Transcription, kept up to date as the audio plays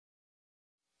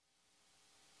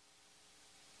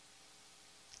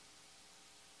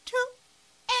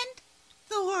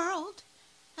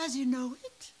as you know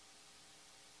it,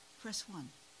 press 1.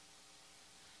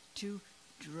 To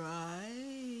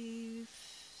drive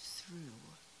through,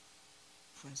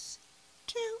 press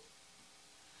 2.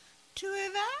 To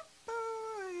evaporate,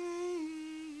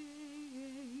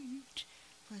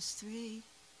 press 3.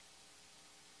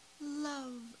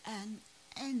 Love an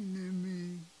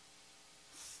enemy,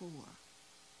 4.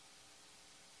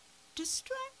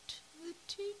 Distract the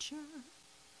teacher,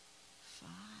 5.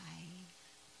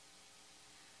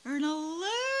 Earn a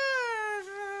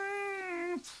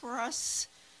living, press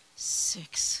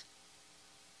 6.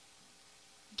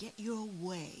 Get your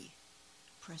way,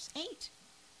 press 8.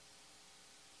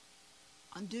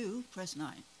 Undo, press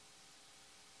 9.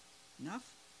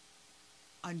 Enough?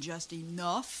 Unjust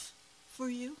enough for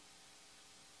you?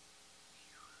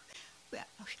 Well,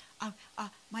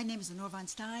 my name is Lenore Von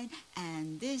Stein,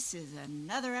 and this is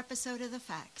another episode of The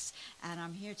Facts. And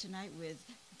I'm here tonight with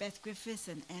Beth Griffith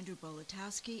and Andrew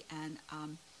Bolotowski, and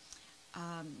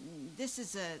this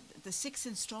is the 6th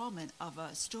installment of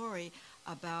a story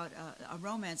about a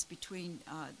romance between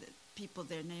people.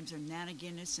 Their names are Nana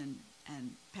Guinness and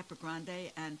Pepper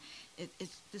Grande, and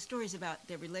the story is about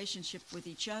their relationship with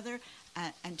each other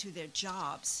and to their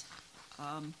jobs.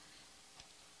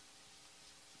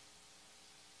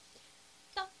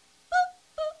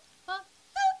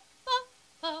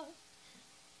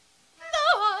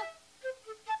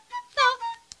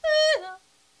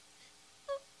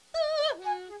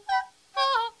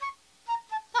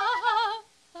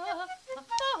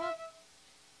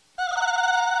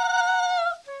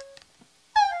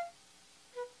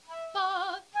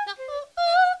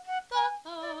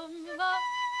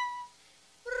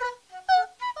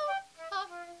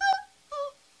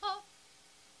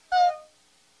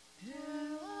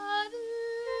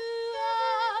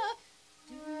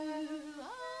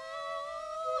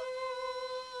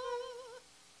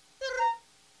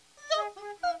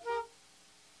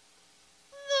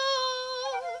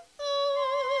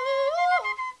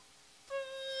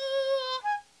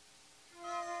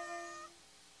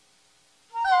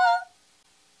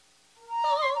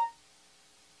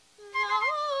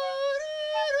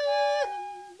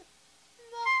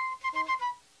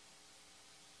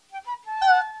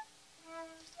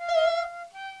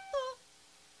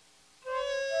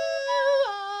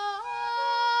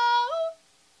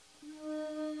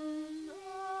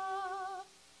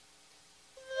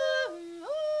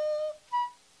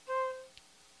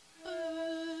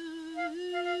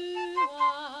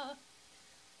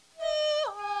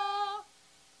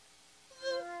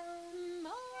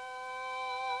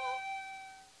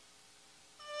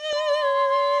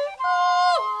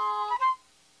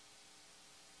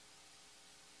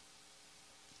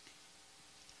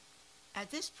 At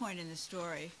this point in the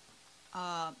story,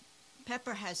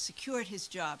 Pepper has secured his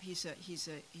job. He's a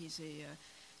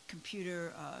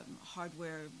computer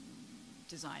hardware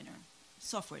designer,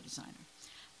 software designer,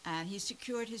 and he's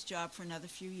secured his job for another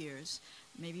few years,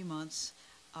 maybe months,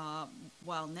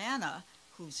 while Nana,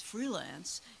 who's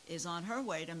freelance, is on her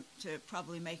way to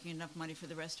probably making enough money for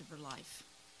the rest of her life.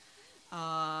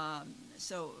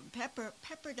 So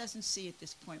Pepper doesn't see at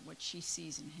this point what she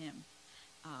sees in him.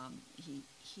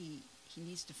 He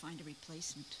needs to find a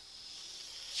replacement.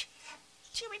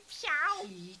 Chippy chow.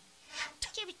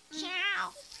 Chippy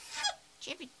chow.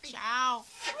 Chippy chow.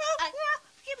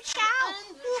 Chippy chow.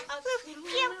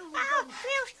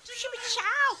 Chippy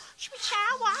chow. Chippy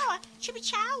chow. Wow. Chippy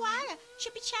chow. Wow.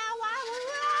 Chippy chow. Wow.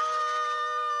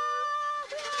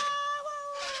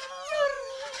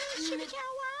 Chippy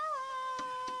chow.